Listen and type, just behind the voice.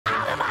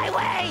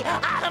way!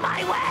 Out of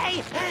my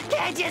way!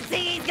 Can't you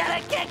see he's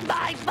gonna kick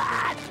my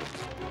butt?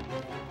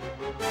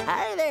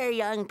 Hi there,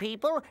 young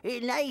people.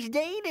 Nice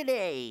day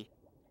today.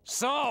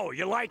 So,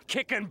 you like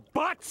kicking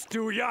butts,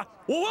 do ya?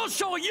 Well, we'll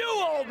show you,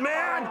 old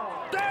man!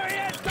 There he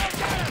is! Go get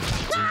him!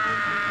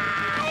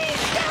 Ah! He's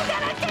still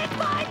gonna kick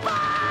my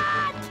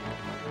butt!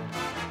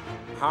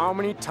 How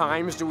many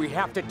times do we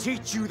have to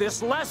teach you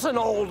this lesson,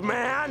 old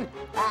man?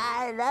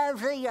 I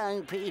love the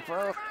young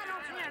people.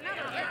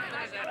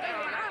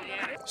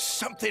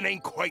 Something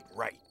ain't quite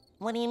right.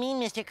 What do you mean,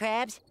 Mr.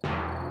 Krabs?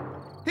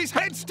 His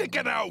head's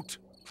sticking out!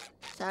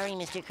 Sorry,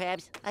 Mr.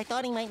 Krabs. I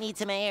thought he might need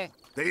some air.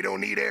 They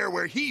don't need air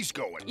where he's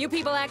going. You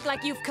people act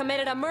like you've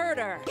committed a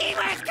murder. He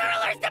wears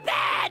curlers to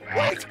bed!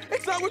 Wait,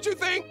 it's not what you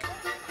think!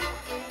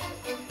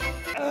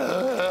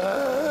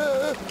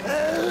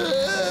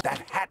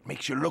 That hat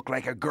makes you look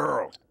like a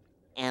girl.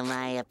 Am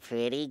I a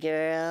pretty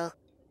girl?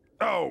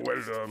 Oh,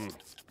 well,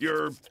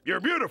 you're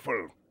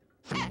beautiful.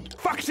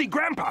 Foxy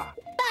Grandpa!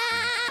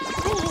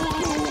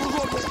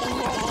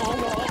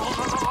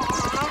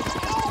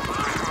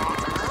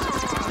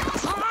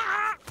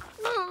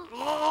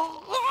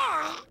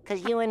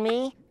 Cause you and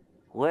me,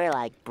 we're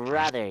like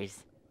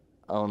brothers,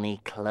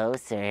 only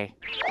closer.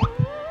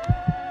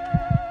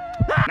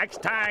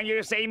 Next time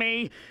you see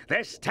me,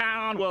 this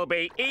town will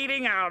be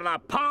eating out of the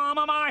palm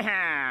of my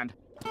hand.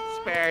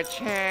 Spare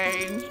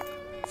change?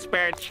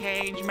 Spare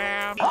change,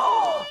 ma'am?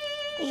 Oh!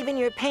 Even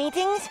your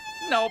paintings?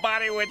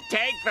 Nobody would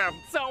take them,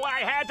 so I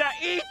had to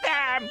eat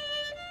them!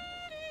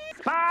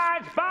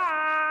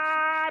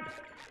 SpongeBob!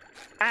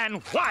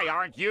 And why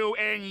aren't you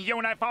in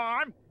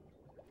uniform?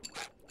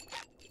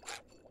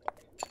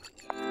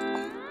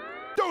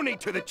 Donate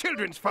to the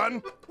children's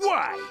fund?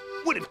 Why?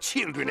 What have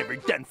children ever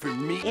done for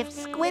me? If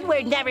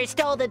Squidward never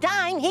stole the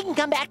dime, he can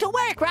come back to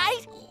work,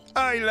 right?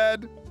 Aye,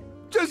 lad.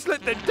 Just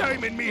let the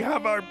dime and me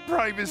have our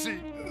privacy.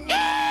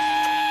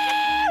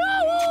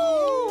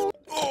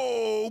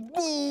 Oh,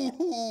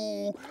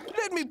 boo-hoo.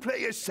 Let me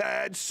play a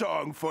sad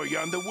song for you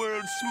on the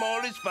world's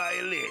smallest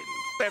violin.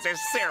 This is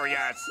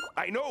serious.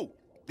 I know.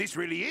 This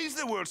really is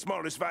the world's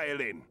smallest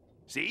violin.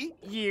 See?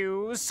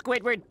 You,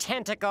 Squidward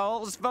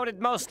Tentacles, voted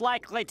most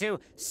likely to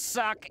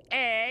suck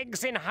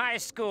eggs in high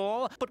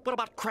school. But what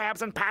about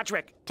Krabs and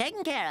Patrick?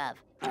 Taken care of.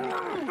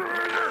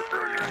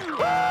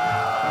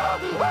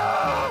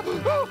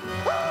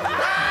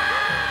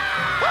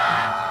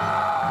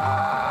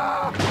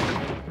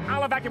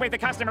 I'll evacuate the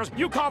customers.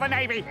 You call the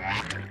Navy.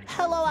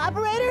 Hello,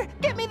 operator.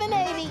 Get me the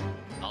Navy.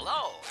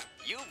 Hello.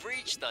 You've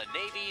reached the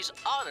Navy's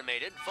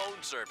automated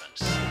phone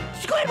service.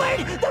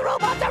 Squidward, the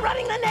robots are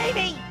running the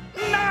Navy.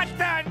 Not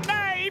the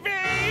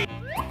Navy!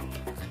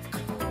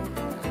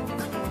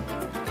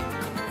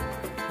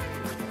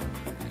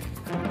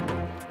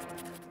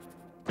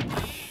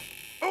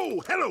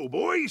 Oh, hello,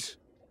 boys.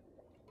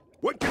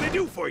 What can I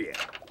do for you?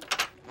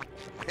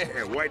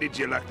 Why did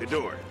you lock the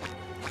door?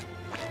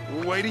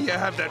 Why do you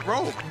have that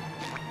rope?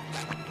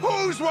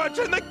 Who's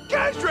watching the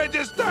cash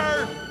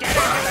register? Get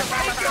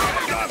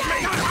off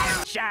me!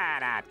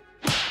 Shut up.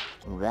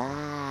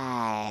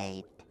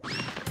 Right.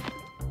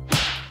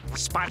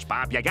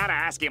 SpongeBob, you gotta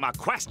ask him a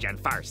question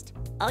first.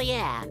 Oh,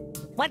 yeah.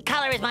 What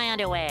color is my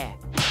underwear?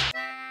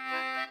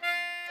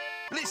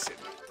 Listen,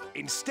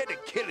 instead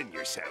of killing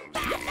yourselves...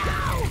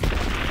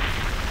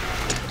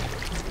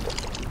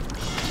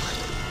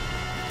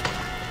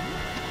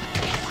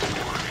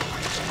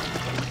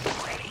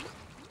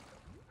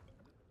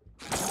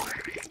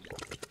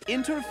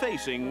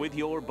 Interfacing with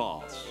your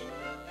boss.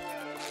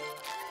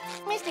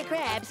 Mr.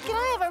 Krabs, can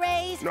I have a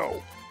raise?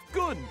 No.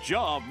 Good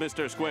job,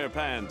 Mr.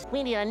 SquarePants.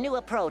 We need a new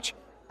approach,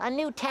 a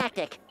new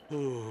tactic.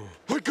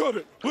 I got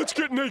it. Let's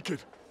get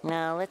naked.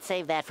 No, let's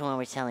save that for when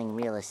we're selling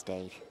real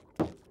estate.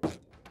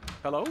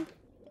 Hello?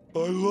 I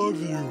love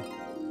you.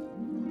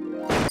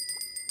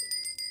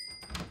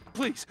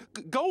 Please,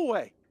 go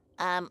away.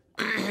 How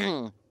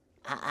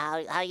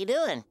you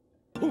doing?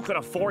 Who could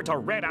afford to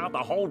rent out the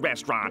whole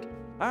restaurant?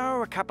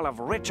 Oh, a couple of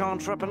rich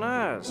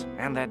entrepreneurs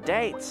and their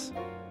dates.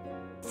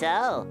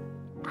 So,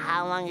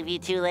 how long have you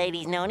two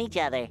ladies known each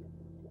other?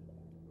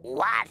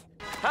 What?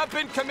 Have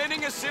been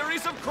committing a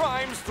series of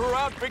crimes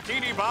throughout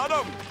Bikini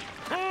Bottom.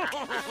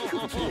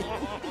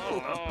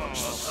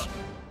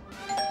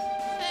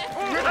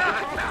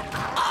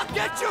 I'll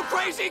get you,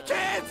 crazy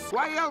kids!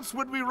 Why else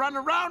would we run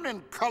around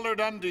in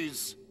colored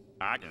undies?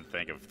 I can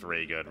think of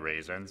 3 good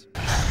reasons.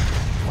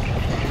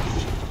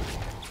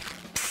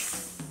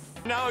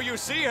 Now you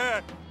see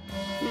her.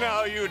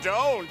 Now you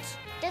don't.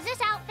 Does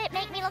this outfit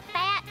make me look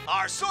fat?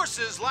 Our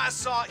sources last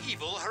saw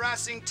Evil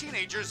harassing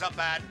teenagers up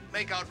at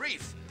Makeout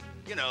Reef.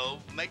 You know,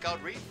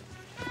 Makeout Reef.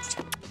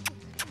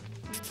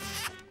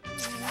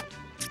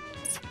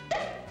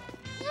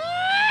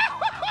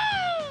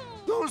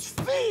 Those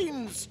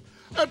fiends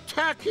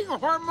attacking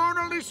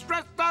hormonally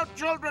stressed out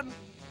children.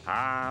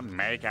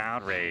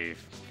 Makeout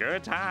Reef.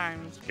 Good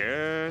times,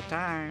 good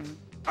times.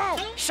 Oh,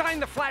 shine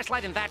the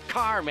flashlight in that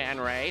car, Man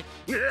Ray.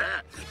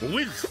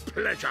 With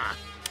pleasure.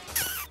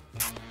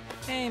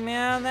 Hey,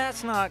 man,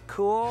 that's not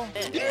cool.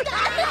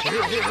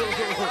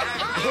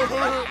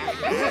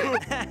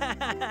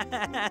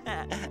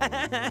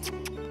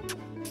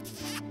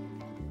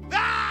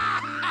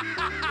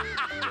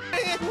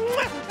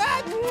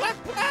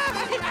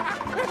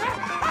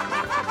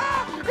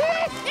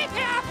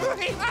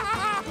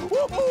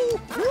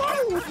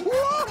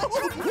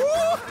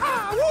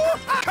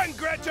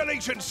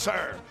 Congratulations,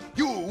 sir!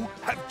 You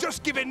have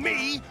just given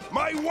me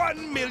my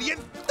 $1 million!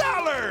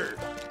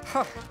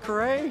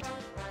 Great.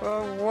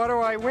 What do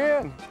I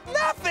win?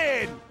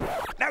 Nothing!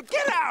 Now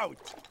get out!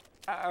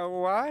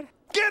 What?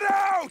 Get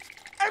out!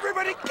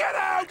 Everybody get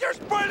out! You're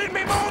spoiling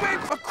me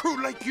moment! A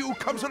crew like you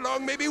comes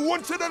along maybe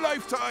once in a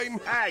lifetime.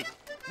 Hey,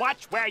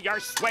 watch where you're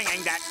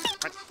swinging that.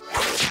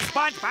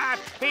 SpongeBob,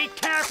 be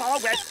careful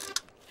with...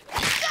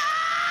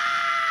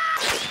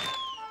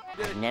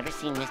 Never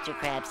seen Mr.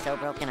 Krabs so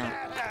broken up.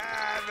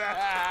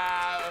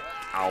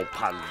 Oh,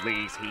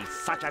 please, he's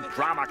such a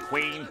drama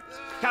queen.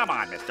 Come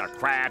on, Mr.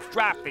 Krabs,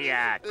 drop the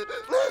act.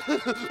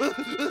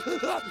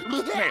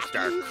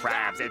 Mr.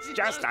 Krabs, it's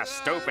just a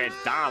stupid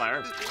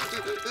dollar.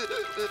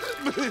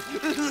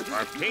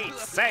 For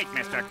Pete's sake,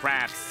 Mr.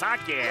 Krabs,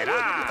 suck it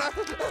up.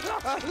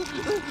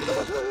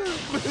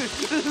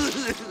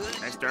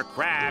 Mr.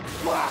 Krabs.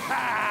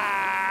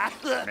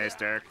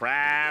 Mr.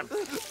 Krabs.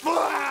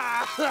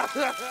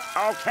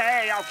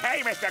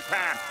 Okay, Mr.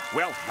 Krabs.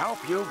 We'll help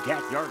you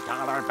get your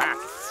dollar back.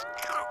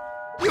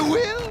 You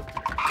will?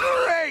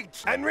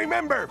 Great! And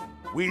remember,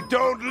 we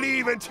don't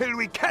leave until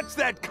we catch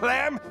that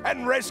clam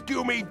and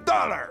rescue me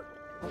dollar.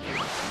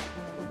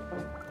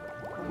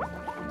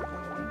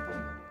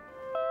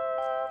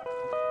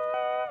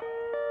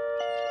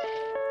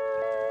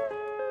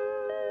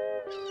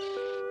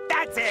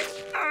 That's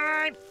it!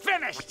 I'm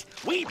finished!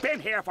 We've been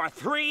here for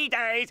 3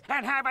 days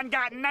and haven't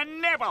gotten a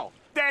nibble!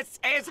 This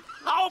is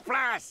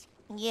hopeless!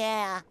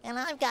 Yeah, and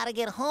I've got to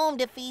get home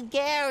to feed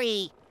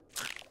Gary.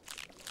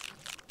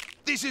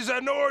 This is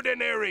an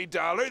ordinary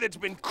dollar that's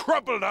been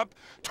crumpled up,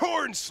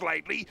 torn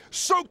slightly,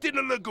 soaked in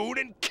a lagoon,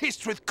 and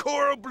kissed with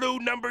coral blue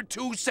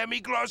 #2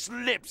 semi-gloss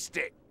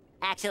lipstick.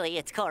 Actually,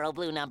 it's coral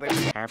blue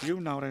 #2. Have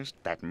you noticed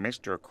that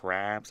Mr.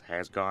 Krabs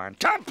has gone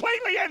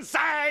completely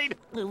insane?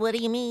 What do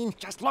you mean?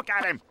 Just look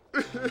at him.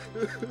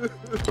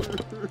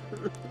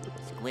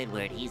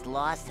 Squidward, he's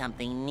lost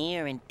something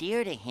near and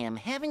dear to him,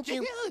 haven't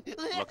you?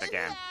 Look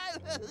again.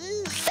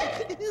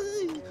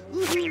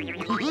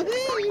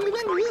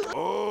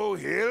 Oh,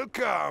 he'll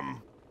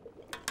come.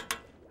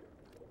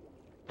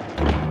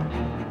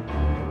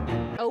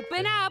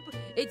 Open up!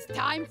 It's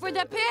time for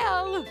the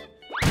pill!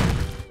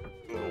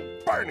 Oh,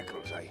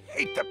 barnacles, I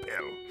hate the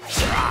pill.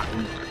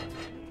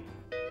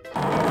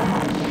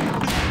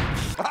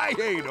 I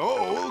ain't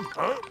old,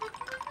 huh?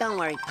 Don't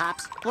worry,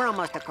 Pops. We're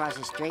almost across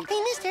the street.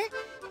 Hey, mister,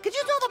 could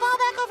you throw the ball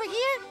back over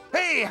here?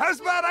 Hey, how's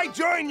about I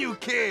join you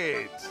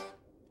kids?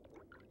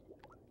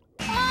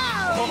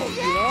 Oh,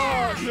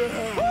 yeah!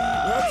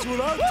 That's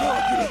what I'm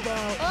talking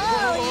about!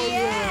 Oh,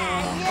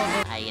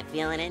 yeah! Are you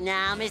feeling it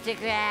now, Mr.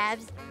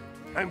 Krabs?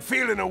 I'm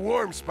feeling a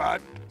warm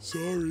spot.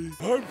 Sorry,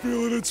 I'm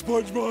feeling it,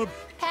 SpongeBob.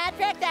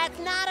 Patrick, that's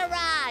not a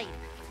ride!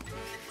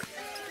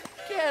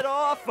 Get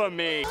off of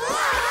me!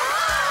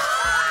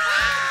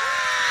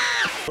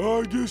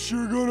 I guess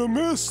you're gonna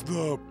miss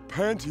the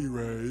panty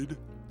raid.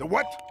 The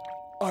what?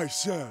 I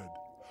said,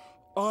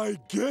 I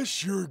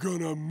guess you're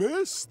gonna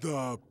miss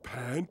the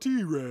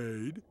panty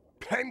raid.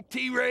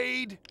 Panty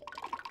raid?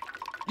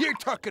 You're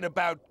talking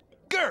about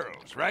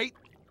girls, right?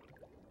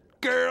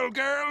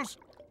 Girls?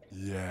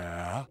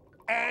 Yeah.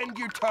 And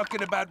you're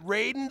talking about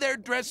raiding their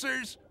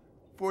dressers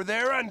for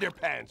their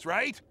underpants,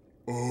 right?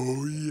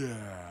 Oh,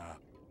 yeah.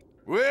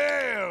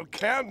 Well,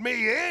 count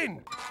me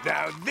in.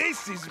 Now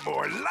this is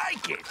more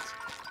like it.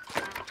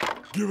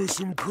 Give us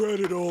some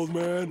credit, old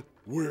man.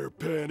 We're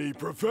panty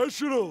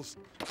professionals.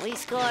 We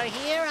score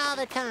here all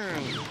the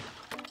time.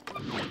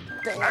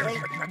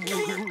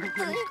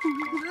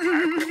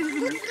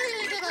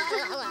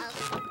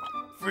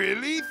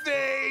 Frilly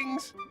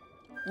things.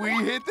 We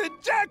hit the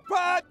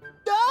jackpot.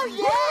 Oh,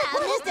 yeah,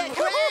 Mr.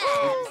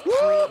 Krabs!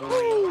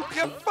 Woo-hoo!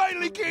 You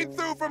finally came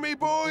through for me,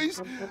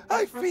 boys.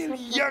 I feel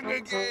young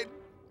again.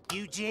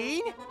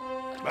 Eugene?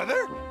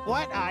 Mother?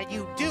 What are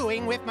you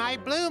doing with my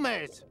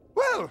bloomers?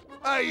 Well,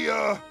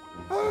 Why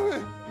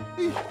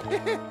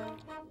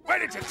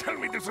didn't you tell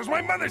me this was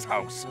my mother's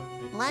house?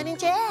 Why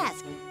didn't you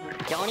ask?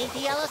 Don't eat the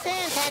yellow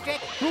sand,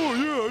 Patrick. Oh,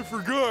 yeah, I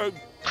forgot.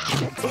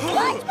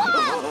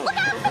 SpongeBob! Look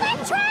out for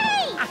that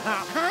tree!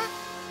 Huh?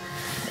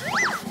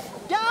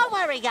 Don't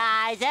worry,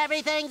 guys.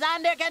 Everything's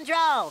under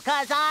control,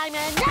 because I'm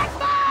in next.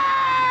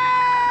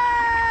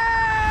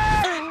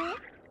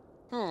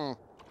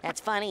 That's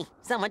funny.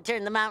 Someone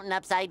turned the mountain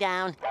upside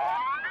down.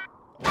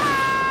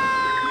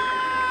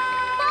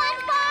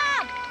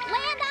 SpongeBob!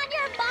 Land on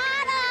your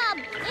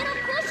bottom! It'll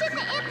cushion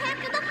the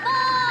impact of the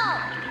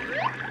fall!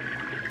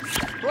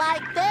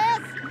 Like this?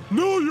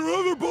 No, your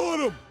other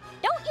bottom.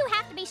 Don't you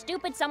have to be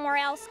stupid somewhere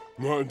else?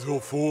 Not until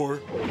 4.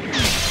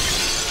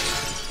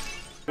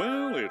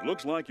 Well, it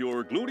looks like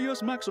your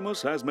gluteus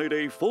maximus has made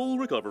a full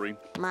recovery.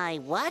 My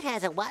what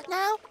has a what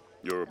now?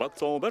 Your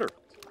butt's all better.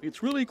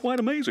 It's really quite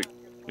amazing.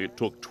 It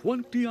took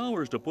 20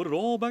 hours to put it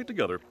all back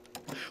together.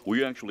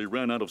 We actually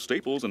ran out of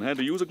staples and had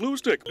to use a glue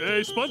stick.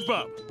 Hey,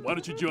 SpongeBob, why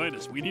don't you join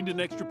us? We need an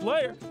extra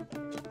player.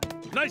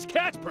 Nice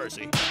catch,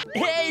 Percy.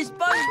 Hey,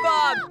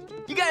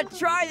 SpongeBob! You gotta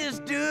try this,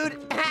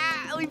 dude.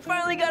 We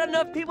finally got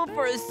enough people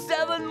for a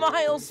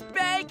 7-mile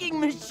spanking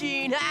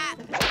machine.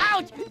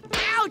 Ouch!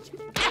 Ouch!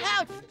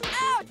 Ouch!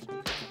 Ouch!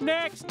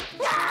 Next.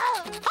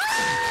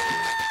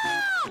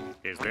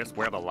 Is this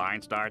where the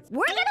line starts?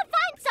 We're gonna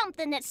find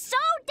something that's so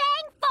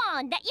dang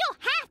fun that you'll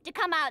have to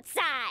come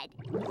outside.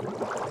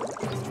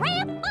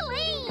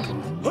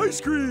 Trampoline! Ice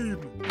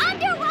cream!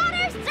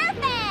 Underwater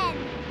surfing!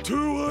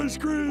 2 ice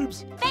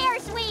creams!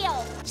 Ferris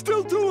wheel!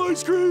 Still 2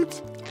 ice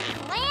creams!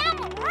 Clam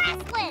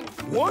wrestling!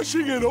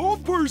 Washing an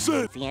old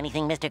person! See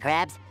anything, Mr.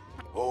 Krabs?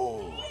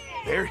 Oh,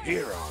 they're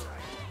here all right.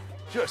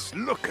 Just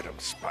look at them,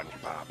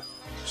 SpongeBob.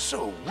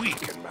 So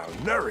weak and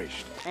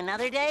malnourished.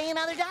 Another day,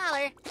 another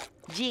dollar.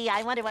 Gee,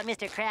 I wonder what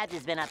Mr. Krabs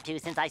has been up to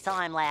since I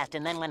saw him last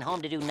and then went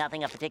home to do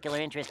nothing of particular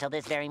interest till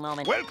this very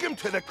moment. Welcome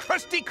to the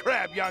Krusty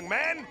Krab, young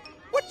man.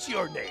 What's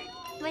your name?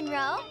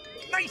 Monroe?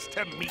 Nice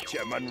to meet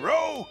you,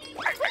 Monroe.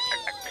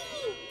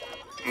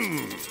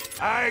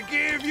 I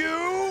give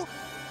you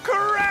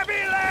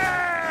Krabby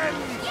Land!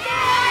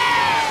 Yeah!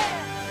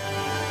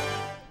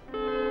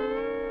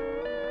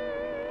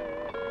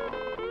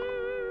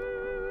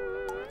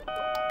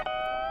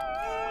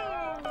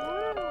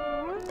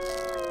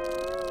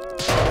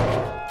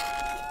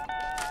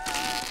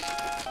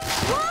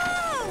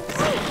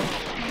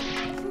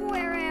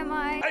 Where am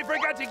I? I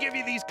forgot to give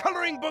you these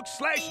coloring book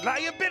 /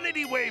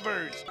 liability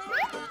waivers.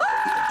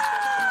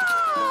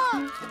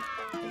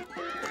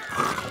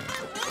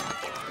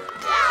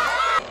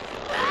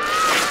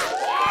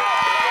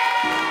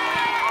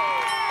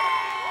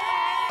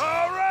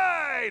 All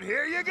right,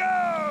 here you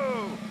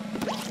go.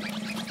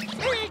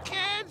 Hey,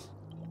 kids!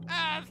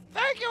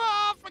 Thank you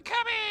all for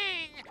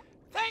coming!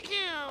 Thank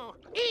you!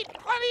 Eat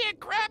plenty of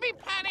Krabby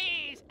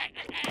Patties!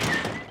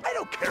 I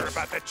don't care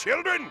about the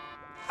children.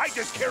 I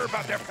just care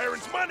about their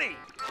parents' money.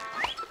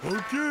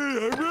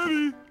 Okay, I'm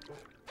ready.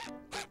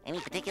 Any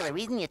particular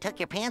reason you took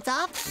your pants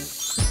off?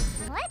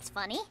 Well, that's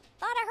funny.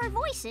 Thought I heard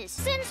voices.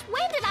 Since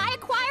when did I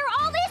acquire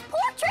all these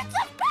portraits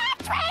of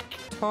Patrick?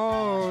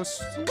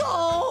 Toast.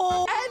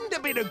 Gold! And a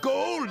bit of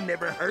gold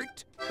never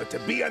hurt. But to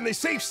be on the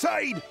safe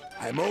side,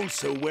 I'm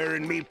also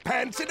wearing me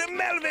pants in a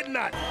velvet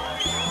knot.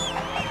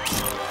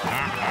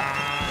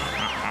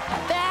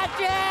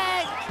 Patrick!